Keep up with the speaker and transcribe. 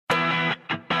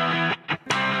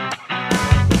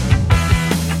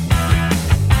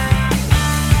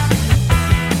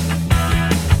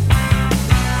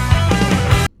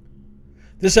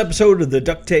This episode of the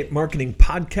Duct Tape Marketing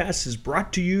Podcast is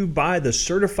brought to you by the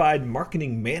Certified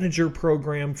Marketing Manager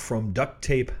Program from Duct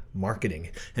Tape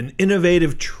Marketing, an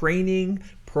innovative training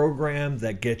program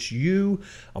that gets you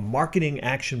a marketing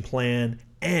action plan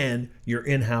and your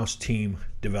in-house team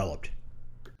developed.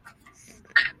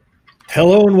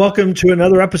 Hello and welcome to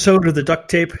another episode of the Duct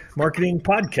Tape Marketing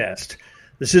Podcast.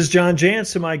 This is John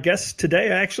Jantsch, and my guests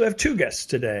today, I actually have two guests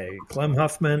today, Clem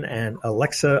Huffman and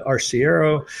Alexa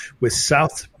Arciero with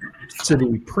South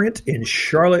City Print in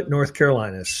Charlotte, North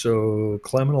Carolina. So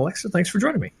Clem and Alexa, thanks for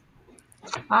joining me.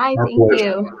 Hi, thank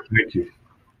you. Thank you.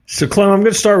 So Clem, I'm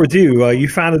going to start with you. You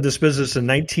founded this business in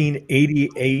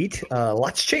 1988.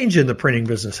 Lots changed in the printing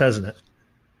business, hasn't it?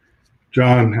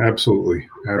 John, absolutely.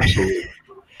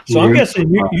 So I'm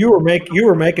guessing you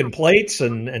were making plates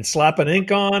and slapping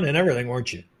ink on and everything,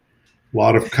 weren't you? A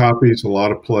lot of copies, a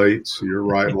lot of plates. You're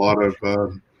right. A lot of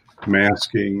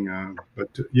masking.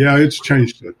 But yeah, it's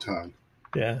changed a ton.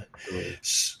 Yeah.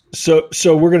 So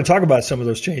we're going to talk about some of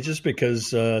those changes because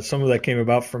some of that came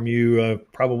about from you.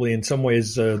 Probably in some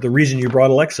ways, the reason you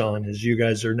brought Alexa on is you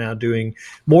guys are now doing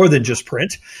more than just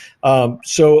print.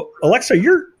 So Alexa,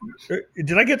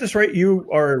 did I get this right? You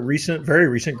are a very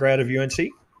recent grad of UNC?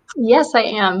 Yes, I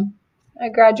am. I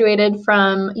graduated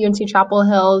from UNC Chapel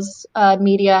Hill's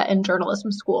Media and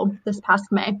Journalism School this past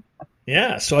May.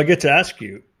 Yeah, so I get to ask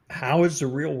you, how is the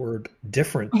real world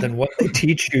different than what they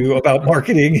teach you about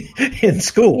marketing in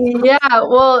school? Yeah,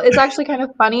 well, it's actually kind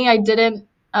of funny. I didn't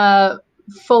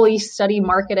fully study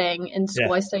marketing in school.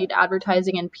 Yeah. I studied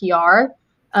advertising and PR,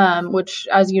 which,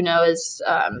 as you know, is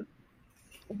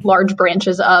large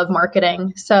branches of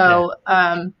marketing. So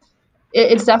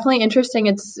it's definitely interesting.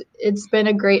 It's been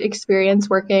a great experience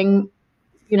working,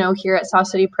 here at South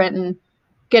City Print and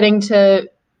getting to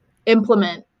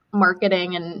implement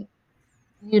marketing and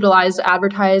utilize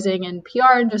advertising and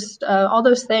PR and just all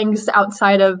those things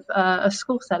outside of a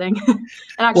school setting and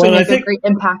actually make a great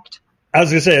impact. I was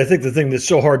going to say, I think the thing that's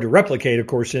so hard to replicate, of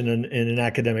course, in an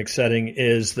academic setting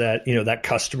is that, that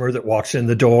customer that walks in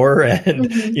the door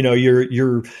and,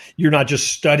 you're not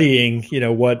just studying,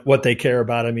 what they care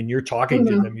about. I mean, you're talking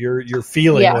to them, you're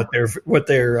feeling what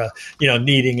they're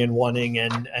needing and wanting.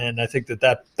 And I think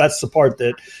that's the part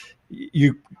that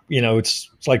it's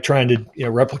like trying to,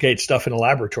 replicate stuff in a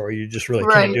laboratory. You just really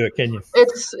can't do it, can you?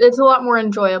 It's a lot more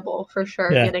enjoyable for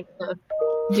sure, getting to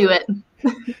do it.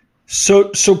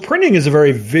 So printing is a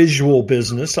very visual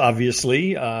business,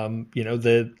 obviously.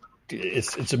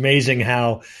 It's amazing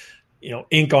how,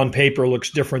 ink on paper looks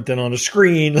different than on a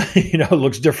screen, it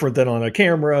looks different than on a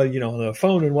camera, on a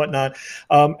phone and whatnot.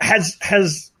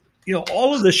 Has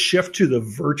all of this shift to the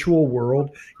virtual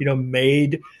world,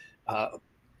 made,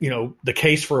 the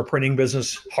case for a printing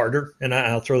business harder? And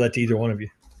I'll throw that to either one of you.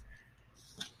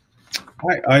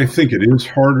 I think it is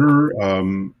harder.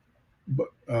 But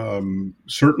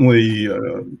certainly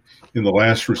in the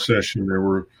last recession, there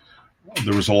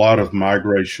was a lot of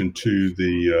migration to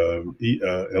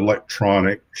the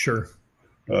electronic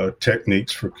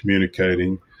techniques for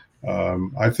communicating.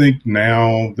 I think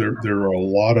now there's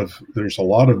a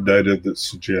lot of data that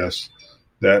suggests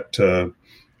that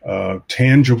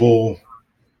tangible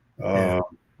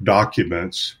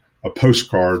documents, a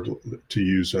postcard, to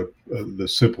use the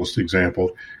simplest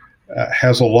example,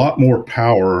 has a lot more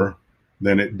power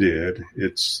than it did.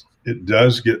 It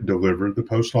does get delivered. The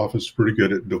post office is pretty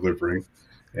good at delivering,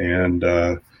 and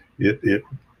if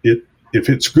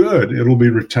it's good, it'll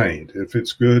be retained. If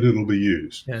it's good, it'll be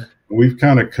used. Yeah. We've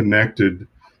kind of connected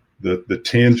the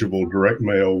tangible direct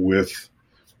mail with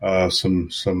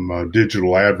some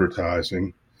digital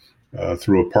advertising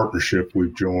through a partnership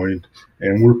we've joined,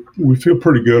 and we feel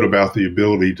pretty good about the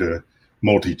ability to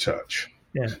multi-touch.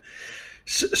 Yeah.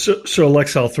 So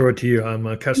Alexa, I'll throw it to you. I'm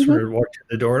a customer who walked in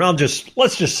the door, and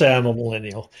let's just say I'm a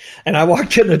millennial. And I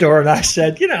walked in the door and I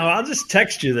said, I'll just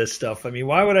text you this stuff. I mean,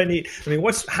 why would I need,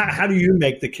 how do you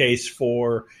make the case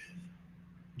for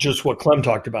just what Clem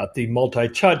talked about, the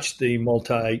multi-touch, the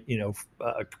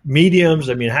mediums?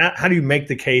 I mean, how do you make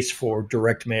the case for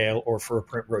direct mail or for a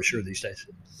print brochure these days?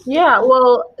 Yeah,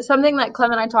 well, something that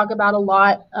Clem and I talk about a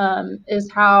lot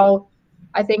is how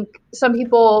I think some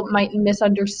people might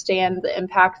misunderstand the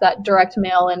impact that direct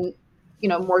mail and,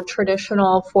 more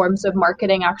traditional forms of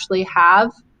marketing actually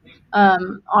have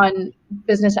on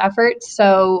business efforts.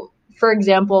 So, for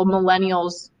example,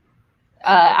 millennials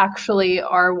actually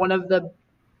are one of the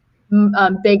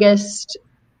biggest,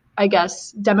 I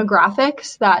guess,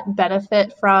 demographics that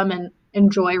benefit from and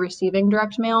enjoy receiving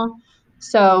direct mail.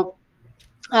 So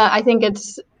I think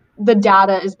the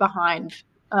data is behind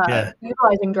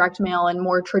utilizing direct mail and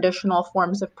more traditional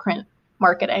forms of print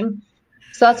marketing.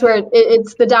 So that's where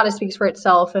it's the data speaks for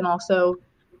itself. And also,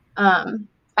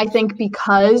 I think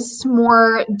because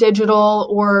more digital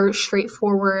or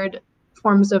straightforward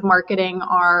forms of marketing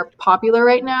are popular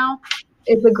right now,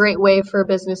 it's a great way for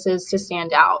businesses to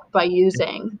stand out by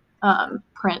using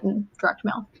print and direct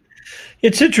mail.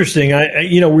 It's interesting.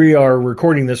 We are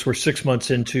recording this. We're 6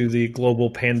 months into the global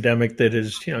pandemic that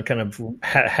is, kind of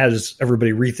has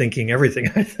everybody rethinking everything,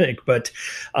 I think. But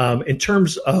in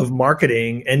terms of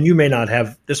marketing, and you may not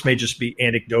have, this may just be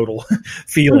anecdotal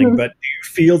feeling, but do you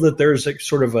feel that there's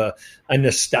sort of a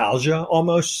nostalgia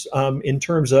almost in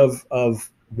terms of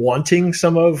wanting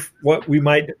some of what we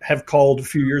might have called a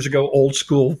few years ago old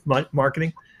school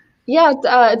marketing? Yeah,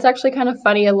 it's actually kind of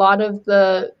funny. A lot of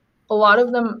the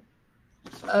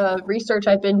research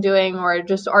I've been doing or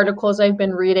just articles I've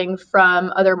been reading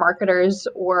from other marketers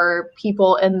or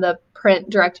people in the print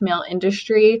direct mail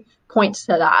industry points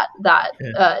to that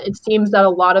it seems that a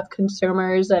lot of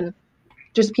consumers and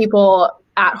just people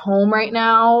at home right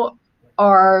now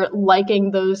are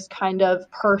liking those kind of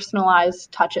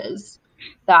personalized touches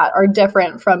that are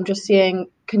different from just seeing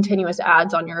continuous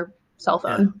ads on your cell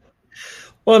phone.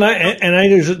 Well, and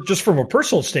I just from a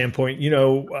personal standpoint,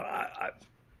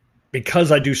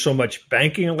 because I do so much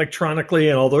banking electronically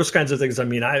and all those kinds of things, I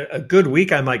mean, a good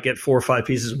week I might get 4 or 5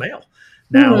 pieces of mail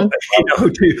now,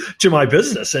 to my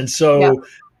business, and so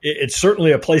it's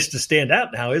certainly a place to stand out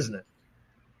now, isn't it?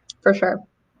 For sure.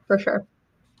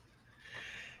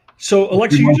 So,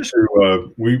 Alexa,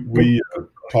 we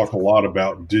talk a lot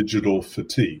about digital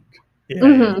fatigue,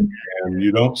 and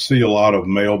you don't see a lot of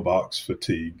mailbox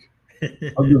fatigue,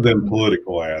 other than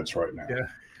political ads right now.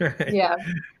 Yeah.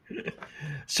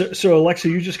 So Alexa,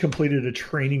 you just completed a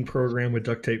training program with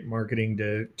Duct Tape Marketing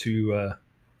to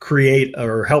create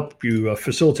or help you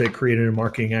facilitate creating a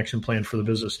marketing action plan for the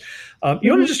business.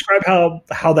 You want to describe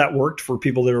how that worked for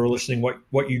people that are listening?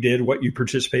 What you did, what you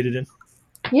participated in?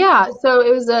 Yeah, so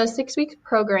it was a 6-week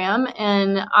program,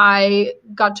 and I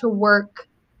got to work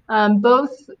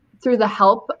both through the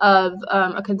help of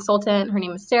a consultant. Her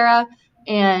name is Sarah.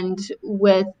 And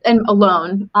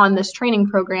alone on this training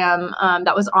program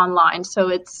that was online. So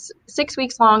it's 6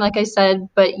 weeks long, like I said,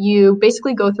 but you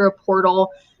basically go through a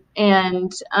portal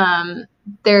and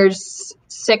there's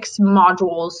 6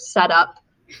 modules set up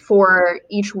for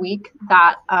each week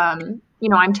that, I'm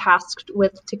tasked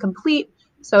with to complete.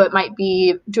 So it might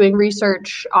be doing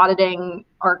research, auditing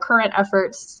our current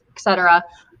efforts, etc.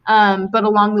 But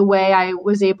along the way, I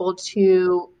was able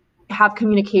to have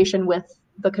communication with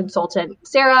the consultant,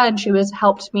 Sarah, and she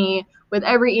helped me with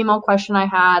every email question I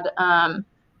had,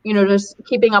 just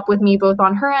keeping up with me both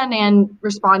on her end and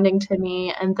responding to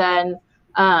me. And then,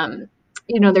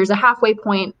 there's a halfway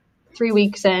point 3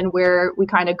 weeks in where we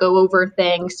kind of go over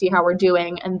things, see how we're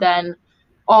doing, and then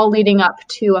all leading up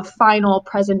to a final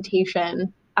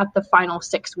presentation at the final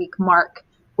 6-week mark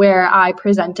where I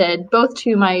presented both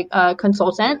to my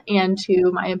consultant and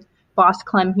to my boss,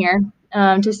 Clem, here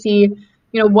to see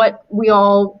what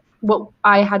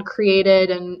I had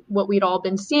created and what we'd all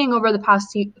been seeing over the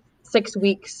past 6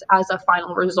 weeks as a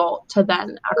final result to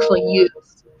then actually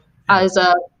use as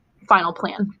a final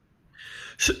plan.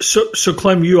 So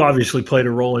Clem, you obviously played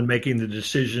a role in making the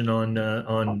decision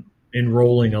on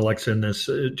enrolling Alexa in this.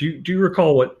 Do you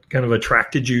recall what kind of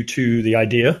attracted you to the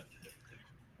idea?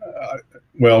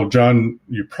 Well, John,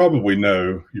 you probably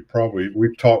know.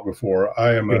 We've talked before.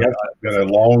 I've been a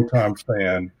longtime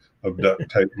fan of Duct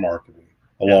Tape Marketing,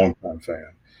 a longtime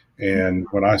fan. And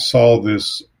when I saw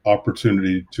this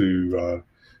opportunity to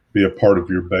be a part of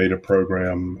your beta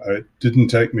program, it didn't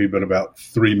take me but about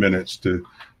 3 minutes to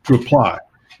apply.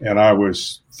 And I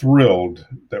was thrilled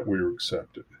that we were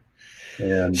accepted.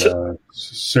 And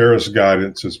Sarah's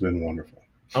guidance has been wonderful.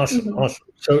 Awesome.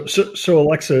 So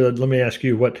Alexa, let me ask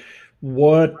you,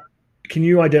 what can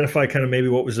you identify kind of maybe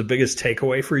what was the biggest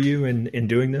takeaway for you in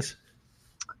doing this?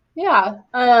 Yeah.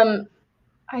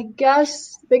 I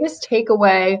guess the biggest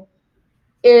takeaway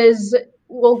is,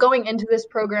 going into this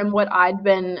program, what I'd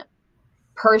been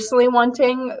personally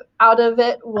wanting out of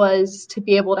it was to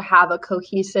be able to have a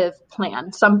cohesive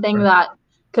plan, something that,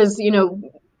 because,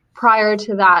 prior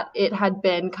to that, it had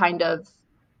been kind of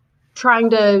trying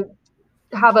to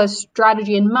have a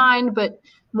strategy in mind, but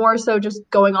more so just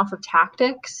going off of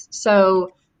tactics.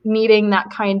 So needing that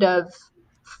kind of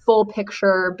full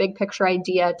picture, big picture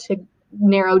idea to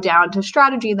narrow down to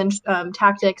strategy, then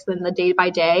tactics, then the day by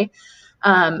day.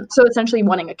 So essentially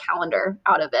wanting a calendar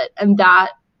out of it. And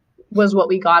that was what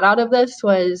we got out of this,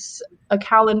 was a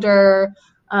calendar,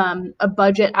 a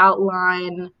budget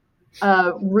outline,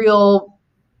 real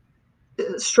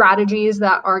strategies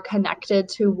that are connected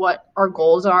to what our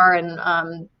goals are,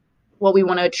 and what we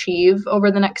want to achieve over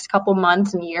the next couple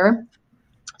months and year.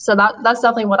 So that's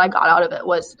definitely what I got out of it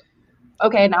was,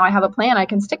 okay, now I have a plan I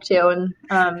can stick to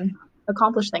and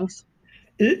accomplish things.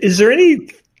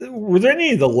 Were there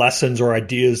any of the lessons or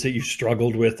ideas that you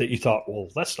struggled with that you thought, well,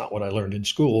 that's not what I learned in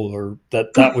school, or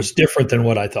that was different than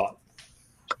what I thought?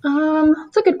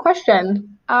 That's a good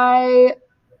question. I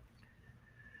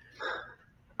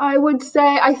would say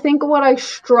I think what I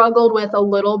struggled with a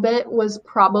little bit was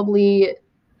probably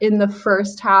in the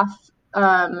first half,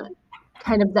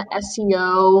 kind of the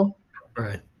SEO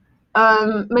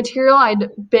material.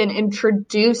 I'd been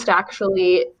introduced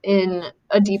actually in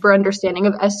a deeper understanding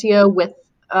of SEO with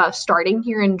starting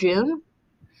here in June.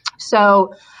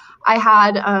 So I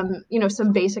had,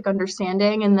 some basic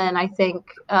understanding. And then I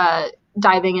think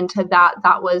diving into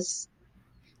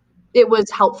it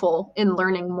was helpful in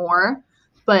learning more,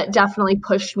 but definitely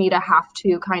pushed me to have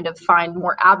to kind of find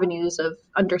more avenues of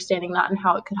understanding that and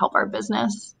how it could help our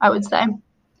business, I would say.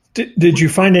 Did you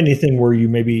find anything where you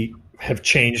maybe have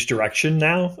changed direction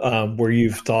now, where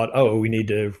you've thought, oh, we need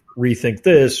to rethink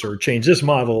this or change this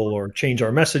model or change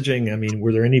our messaging? I mean,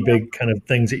 were there any big kind of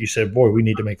things that you said, boy, we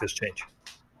need to make this change?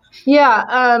 Yeah,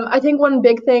 I think one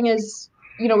big thing is,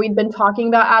 we'd been talking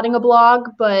about adding a blog,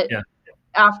 but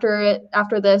after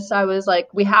this, I was like,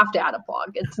 we have to add a blog.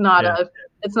 It's not a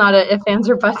if, ands,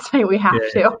 or buts thing. We have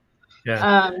to.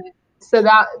 Yeah. So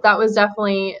that was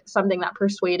definitely something that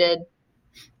persuaded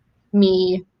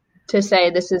me to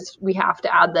say we have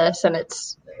to add this, and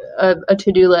it's a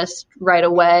to-do list right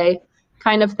away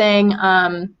kind of thing.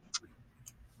 Trying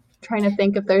to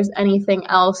think if there's anything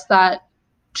else that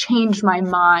changed my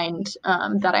mind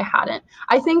that I hadn't.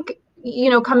 I think,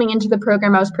 coming into the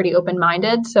program, I was pretty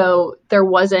open-minded. So there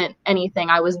wasn't anything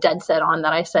I was dead set on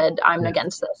that I said, I'm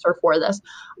against this or for this.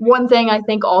 One thing I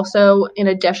think also, in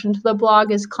addition to the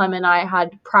blog, is Clem and I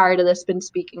had prior to this been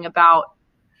speaking about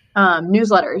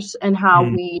newsletters and how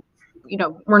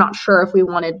we're not sure if we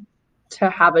wanted to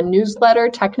have a newsletter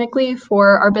technically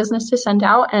for our business to send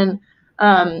out. And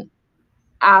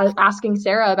asking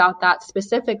Sarah about that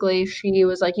specifically, she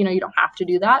was like, you don't have to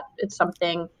do that. It's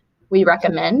something we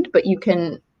recommend, but you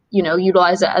can,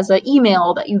 utilize it as an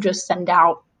email that you just send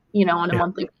out, on a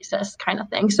monthly basis kind of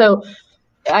thing. So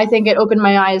I think it opened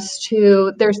my eyes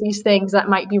to there's these things that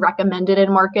might be recommended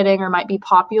in marketing or might be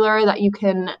popular that you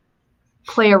can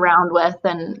play around with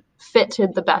and fit to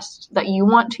the best that you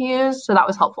want to use. So that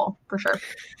was helpful for sure.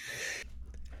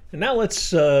 And now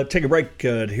let's take a break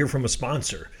to hear from a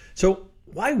sponsor. So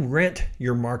why rent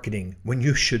your marketing when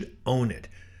you should own it?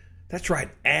 That's right.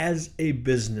 As a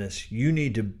business, you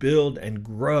need to build and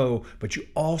grow, but you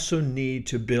also need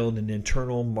to build an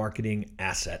internal marketing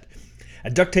asset.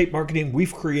 At Duct Tape Marketing,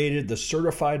 we've created the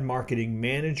Certified Marketing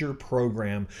Manager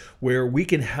program where we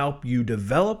can help you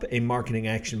develop a marketing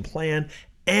action plan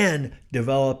and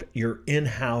develop your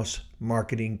in-house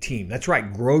marketing team. That's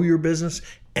right, grow your business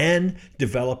and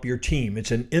develop your team.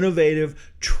 It's an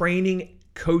innovative training,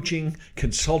 coaching,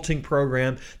 consulting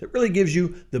program that really gives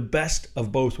you the best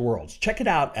of both worlds. Check it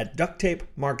out at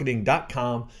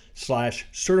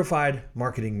ducttapemarketing.com/certified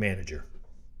marketing manager.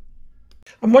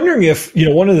 I'm wondering if,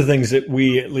 one of the things that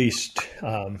we at least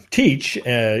teach,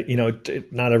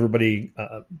 not everybody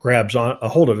grabs on a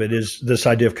hold of it, is this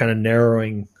idea of kind of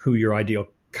narrowing who your ideal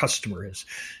customer is.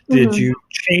 Did you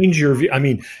change your view? I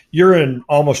mean, you're in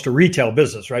almost a retail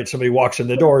business, right? Somebody walks in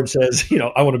the door and says,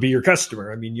 I want to be your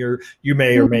customer. I mean, you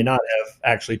may or may not have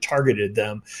actually targeted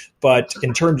them, but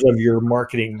in terms of your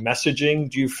marketing messaging,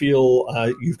 do you feel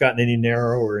you've gotten any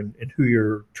narrower in who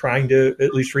you're trying to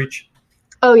at least reach?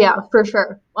 Oh yeah, for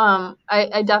sure.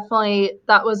 I definitely,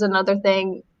 that was another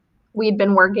thing we'd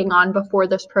been working on before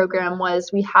this program was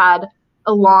we had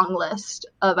a long list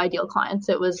of ideal clients.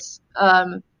 It was,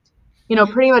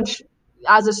 pretty much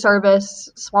as a service,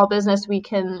 small business, we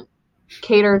can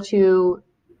cater to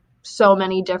so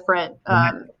many different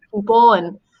people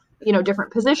and,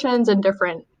 different positions and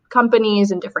different companies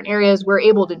and different areas. We're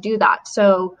able to do that.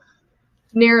 So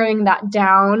narrowing that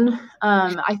down,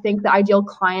 I think the ideal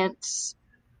clients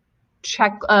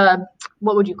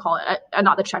what would you call it?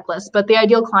 Not the checklist, but the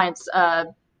ideal clients.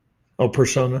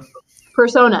 Persona. The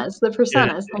personas.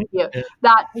 Thank you. Yeah.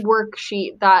 That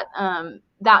worksheet, that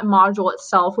module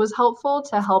itself was helpful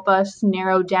to help us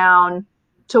narrow down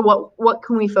to what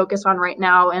can we focus on right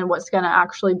now and what's going to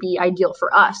actually be ideal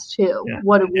for us too. Yeah.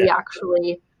 What do we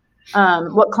actually,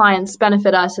 what clients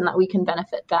benefit us and that we can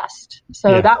benefit best.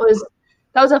 So that was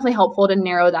definitely helpful to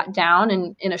narrow that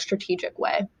down in a strategic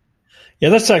way. Yeah,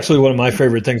 that's actually one of my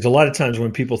favorite things. A lot of times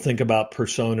when people think about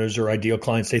personas or ideal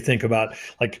clients, they think about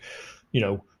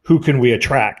who can we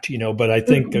attract, but I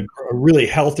think a really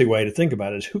healthy way to think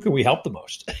about it is who can we help the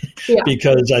most? Yeah.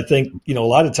 Because I think, a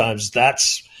lot of times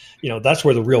that's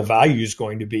where the real value is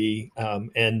going to be.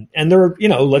 And there,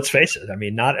 let's face it. I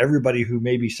mean, not everybody who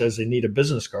maybe says they need a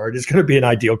business card is going to be an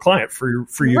ideal client for you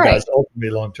right. guys ultimately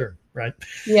long term, right?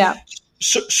 Yeah.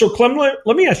 So Clem,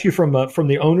 let me ask you from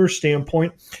the owner's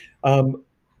standpoint.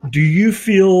 Do you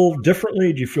feel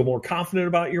differently? Do you feel more confident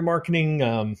about your marketing?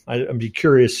 I'd be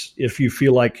curious if you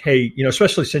feel like, hey,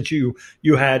 especially since you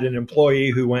had an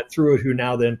employee who went through it, who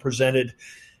now then presented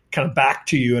kind of back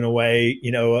to you in a way,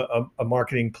 a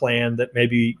marketing plan that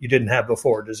maybe you didn't have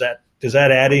before. Does that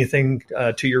add anything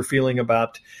to your feeling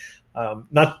about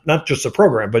not just the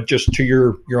program, but just to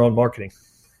your own marketing?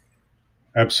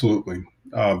 Absolutely.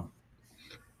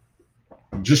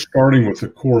 Just starting with the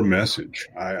core message,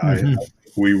 I think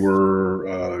we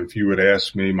were, if you would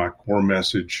ask me, my core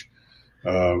message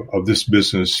of this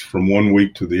business from one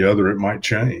week to the other, it might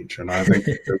change. And I think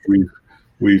that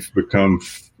we've become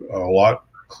a lot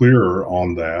clearer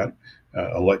on that.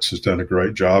 Alexa's done a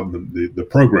great job. The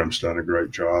program's done a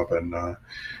great job. And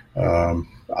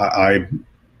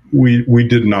we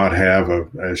did not have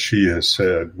as she has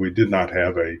said, we did not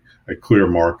have a clear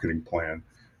marketing plan.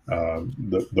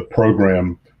 The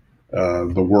program,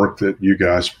 the work that you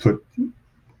guys put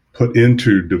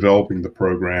into developing the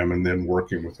program and then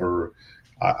working with her,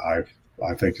 I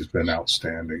think has been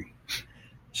outstanding.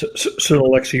 So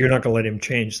Alexa, you're not going to let him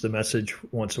change the message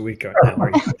once a week now,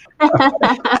 are you?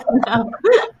 No.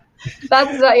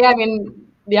 That's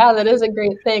that is a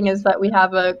great thing, is that we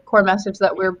have a core message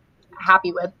that we're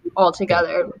happy with all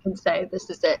together. We can say, this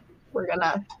is it. We're going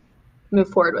to move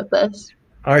forward with this.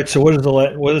 All right. So what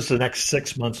does the next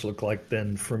 6 months look like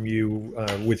then from you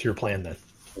with your plan then?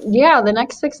 Yeah, the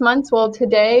next 6 months. Well,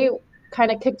 today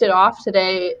kind of kicked it off.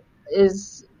 Today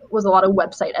was a lot of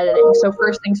website editing. So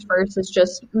first things first is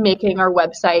just making our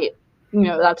website,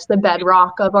 that's the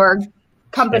bedrock of our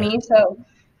company. Yeah. So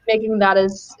making that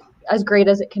as great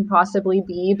as it can possibly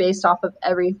be based off of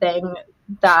everything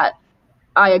that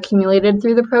I accumulated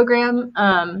through the program.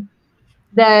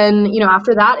 Then,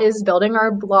 after that is building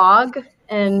our blog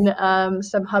and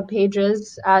some hub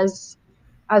pages as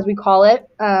we call it,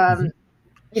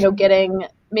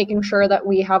 making sure that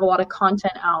we have a lot of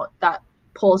content out that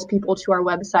pulls people to our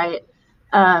website.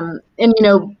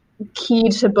 Key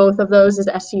to both of those is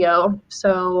SEO.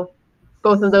 So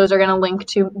both of those are going to link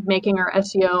to making our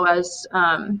SEO as,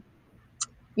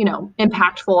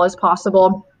 impactful as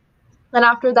possible. Then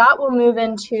after that, we'll move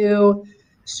into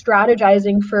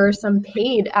strategizing for some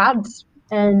paid ads,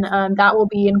 and that will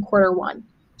be in quarter one.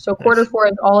 So quarter four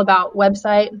is all about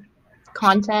website,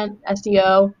 content,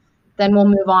 SEO. Then we'll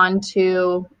move on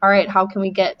to, all right, how can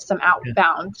we get some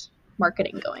outbound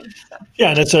marketing going? So.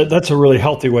 Yeah, and that's a really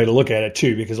healthy way to look at it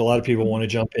too, because a lot of people want to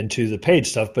jump into the paid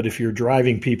stuff, but if you're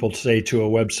driving people, say, to a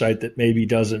website that maybe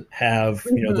doesn't have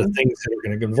the things that are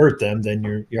going to convert them,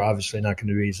 then you're obviously not going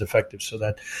to be as effective. So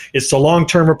that it's a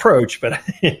long-term approach, but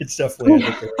it's definitely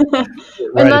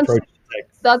the right approach to take.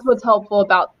 That's what's helpful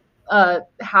about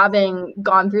having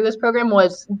gone through this program,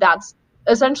 was that's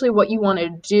essentially what you want to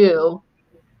do.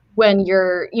 When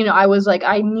you're, I was like,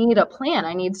 I need a plan.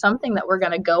 I need something that we're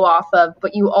going to go off of,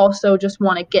 but you also just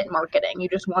want to get marketing. You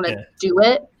just want to do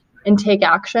it and take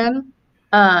action.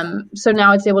 So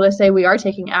now it's able to say we are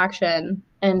taking action,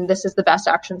 and this is the best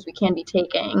actions we can be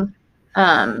taking.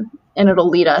 And it'll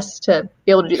lead us to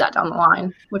be able to do that down the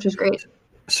line, which is great.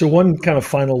 So one kind of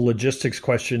final logistics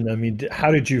question. I mean, how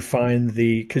did you find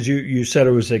because you said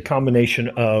it was a combination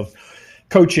of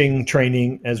coaching,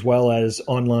 training, as well as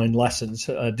online lessons.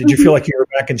 Did you feel like you were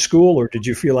back in school, or did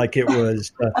you feel like it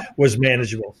was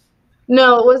manageable?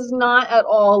 No, it was not at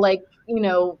all like,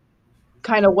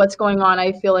 kind of what's going on.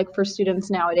 I feel like for students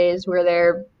nowadays, where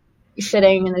they're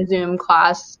sitting in a Zoom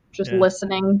class, just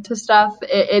listening to stuff,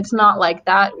 it's not like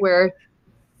that, where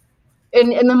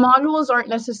and the modules aren't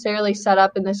necessarily set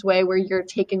up in this way where you're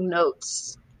taking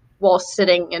notes while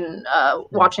sitting and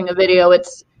watching a video.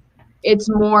 It's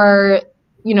more,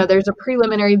 there's a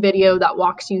preliminary video that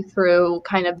walks you through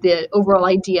kind of the overall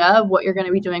idea of what you're going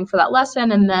to be doing for that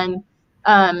lesson. And then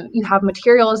you have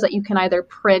materials that you can either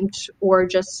print or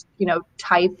just,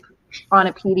 type on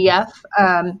a PDF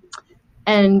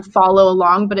and follow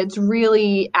along. But it's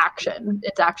really action.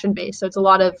 It's action-based. So it's a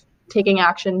lot of taking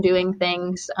action, doing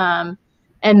things. And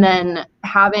then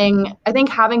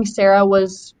having Sarah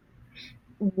was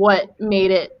what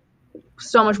made it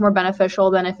so much more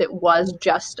beneficial than if it was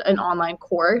just an online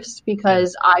course,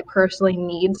 because I personally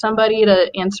need somebody to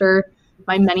answer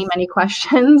my many, many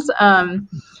questions. And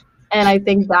I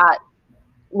think that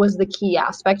was the key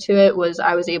aspect to it, was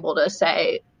I was able to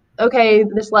say, okay,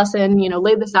 this lesson,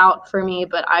 lay this out for me,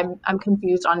 but I'm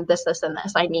confused on this, and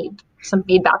this. I need some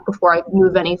feedback before I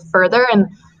move any further. And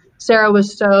Sarah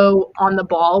was so on the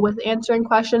ball with answering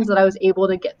questions that I was able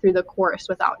to get through the course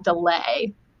without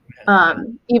delay,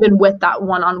 even with that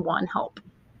one-on-one help.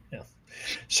 Yeah.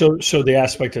 So the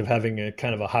aspect of having a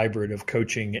kind of a hybrid of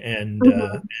coaching and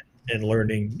and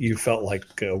learning, you felt like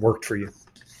worked for you.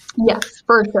 Yes,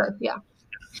 for sure. Yeah.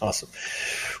 Awesome.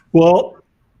 Well,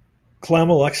 Clem,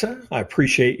 Alexa, I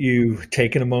appreciate you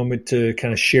taking a moment to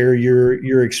kind of share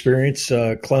your experience.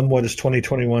 Clem, what does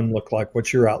 2021 look like?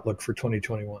 What's your outlook for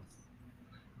 2021?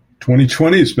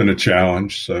 2020 has been a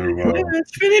challenge. So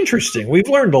it's been interesting. We've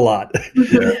learned a lot.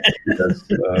 Yeah, yes,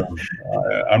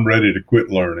 I'm ready to quit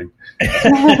learning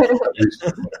at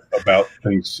least about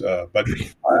things. But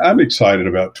I'm excited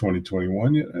about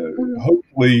 2021.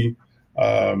 Hopefully,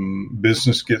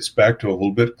 business gets back to a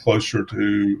little bit closer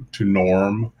to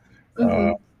norm,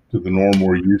 to the norm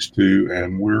we're used to,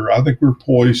 and I think we're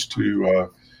poised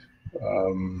to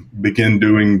begin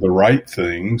doing the right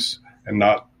things and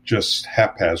not just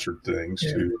haphazard things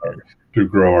to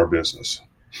grow our business.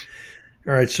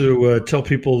 All right. So tell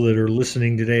people that are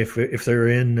listening today, if they're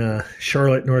in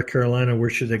Charlotte, North Carolina, where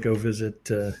should they go visit?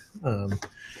 I'm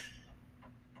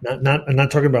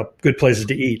not talking about good places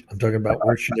to eat. I'm talking about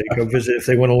where should they go visit if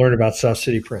they want to learn about South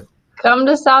City Print. Come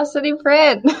to South City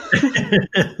Print.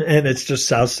 And it's just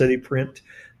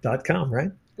southcityprint.com,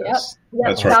 right? Yep.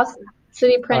 That's right.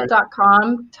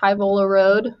 Southcityprint.com, Tyvola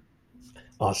Road.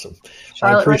 Awesome.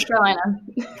 Charlotte, North Carolina.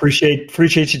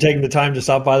 Appreciate you taking the time to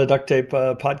stop by the Duct Tape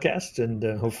podcast. And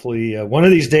hopefully one of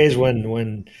these days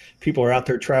when people are out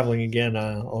there traveling again,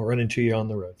 I'll run into you on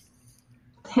the road.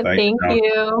 Thank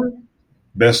you.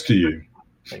 Best to you.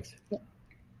 Thanks.